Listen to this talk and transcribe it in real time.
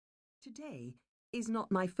Today is not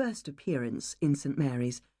my first appearance in St.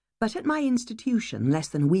 Mary's, but at my institution less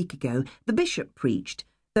than a week ago the bishop preached,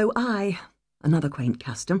 though I, another quaint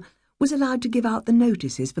custom, was allowed to give out the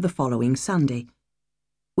notices for the following Sunday,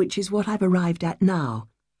 which is what I've arrived at now,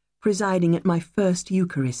 presiding at my first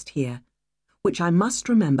Eucharist here, which I must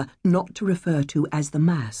remember not to refer to as the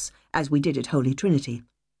Mass, as we did at Holy Trinity.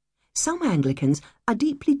 Some Anglicans are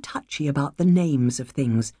deeply touchy about the names of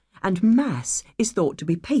things, and Mass is thought to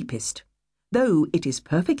be papist, though it is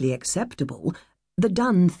perfectly acceptable, the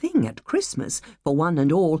done thing at Christmas, for one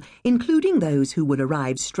and all, including those who would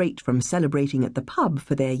arrive straight from celebrating at the pub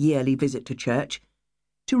for their yearly visit to church,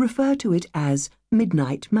 to refer to it as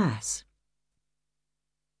midnight Mass.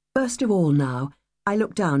 First of all now, I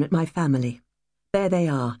look down at my family. There they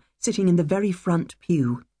are, sitting in the very front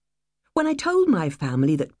pew. When I told my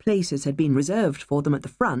family that places had been reserved for them at the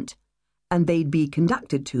front, and they'd be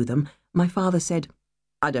conducted to them, my father said,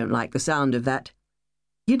 "I don't like the sound of that.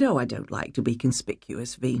 You know I don't like to be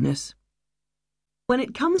conspicuous, Venus." When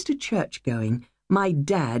it comes to church-going, my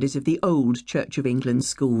dad is of the old Church of England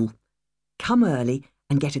school. Come early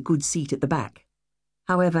and get a good seat at the back.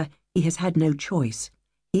 However, he has had no choice.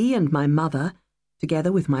 He and my mother,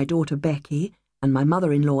 together with my daughter Becky and my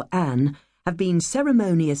mother-in-law Anne, have been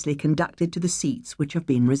ceremoniously conducted to the seats which have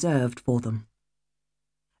been reserved for them.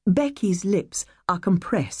 Becky's lips are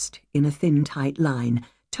compressed in a thin, tight line,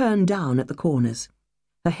 turned down at the corners.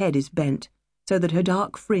 Her head is bent, so that her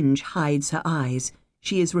dark fringe hides her eyes.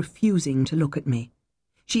 She is refusing to look at me.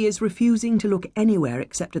 She is refusing to look anywhere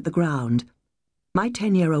except at the ground. My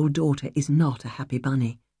 10-year-old daughter is not a happy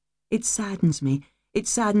bunny. It saddens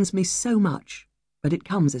me so much, but it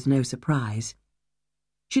comes as no surprise.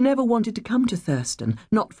 She never wanted to come to Thurston,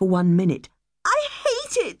 not for 1 minute. "I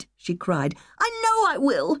hate it," she cried. "I know I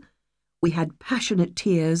will." We had passionate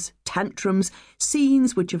tears, tantrums,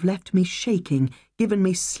 scenes which have left me shaking, given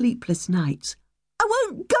me sleepless nights. "I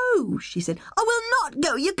won't go," she said. "I will not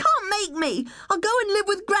go. You can't make me. I'll go and live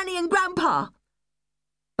with Granny and Grandpa."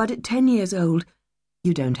 But at 10 years old,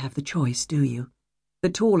 you don't have the choice, do you? The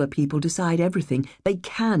taller people decide everything. They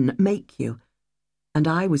can make you. And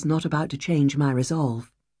I was not about to change my resolve.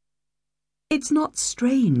 It's not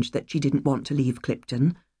strange that she didn't want to leave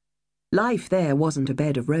Clipton. Life there wasn't a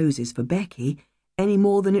bed of roses for Becky, any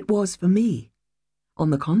more than it was for me. On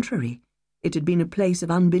the contrary, it had been a place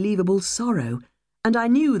of unbelievable sorrow, and I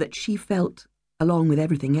knew that she felt, along with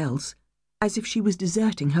everything else, as if she was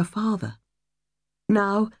deserting her father.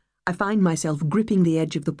 Now I find myself gripping the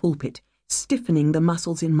edge of the pulpit, stiffening the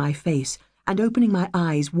muscles in my face, and opening my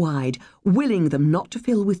eyes wide, willing them not to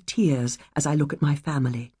fill with tears as I look at my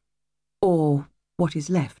family. Or what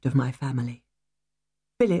is left of my family.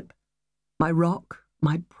 Philip, my rock,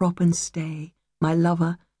 my prop and stay, my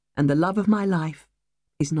lover, and the love of my life,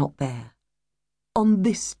 is not there. On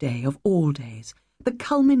this day of all days, the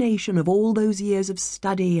culmination of all those years of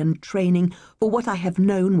study and training for what I have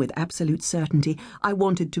known with absolute certainty I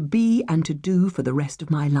wanted to be and to do for the rest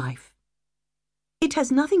of my life. "It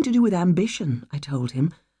has nothing to do with ambition," I told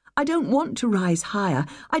him. "I don't want to rise higher.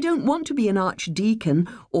 I don't want to be an archdeacon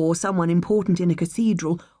or someone important in a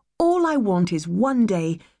cathedral. All I want is one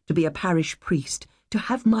day to be a parish priest, to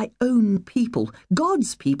have my own people,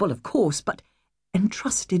 God's people, of course, but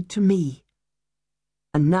entrusted to me.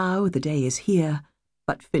 And now the day is here,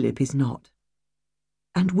 but Philip is not.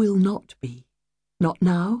 And will not be. Not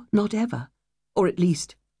now, not ever. Or at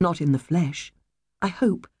least, not in the flesh. I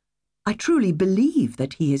hope, I truly believe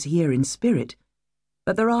that he is here in spirit.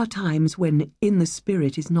 But there are times when in the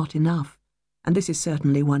spirit is not enough, and this is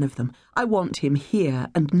certainly one of them. I want him here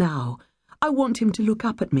and now. I want him to look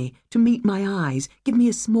up at me, to meet my eyes, give me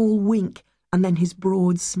a small wink, and then his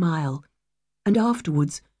broad smile. And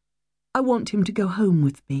afterwards, I want him to go home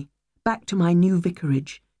with me, back to my new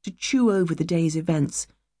vicarage, to chew over the day's events,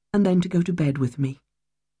 and then to go to bed with me.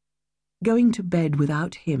 Going to bed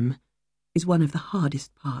without him is one of the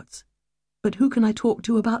hardest parts. But who can I talk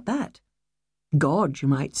to about that? God, you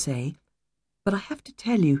might say. But I have to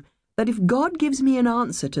tell you that if God gives me an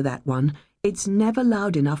answer to that one, it's never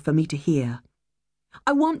loud enough for me to hear.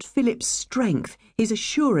 I want Philip's strength, his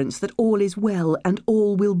assurance that all is well and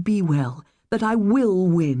all will be well, that I will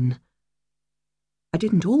win. I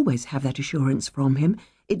didn't always have that assurance from him.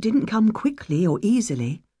 It didn't come quickly or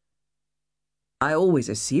easily. "I always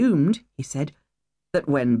assumed," he said, "that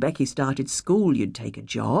when Becky started school you'd take a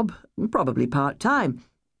job, probably part-time.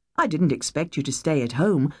 I didn't expect you to stay at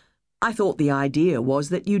home. I thought the idea was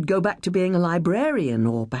that you'd go back to being a librarian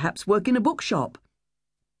or perhaps work in a bookshop."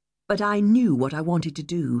 But I knew what I wanted to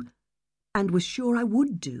do, and was sure I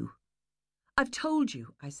would do. "I've told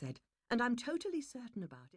you," I said, "and I'm totally certain about it."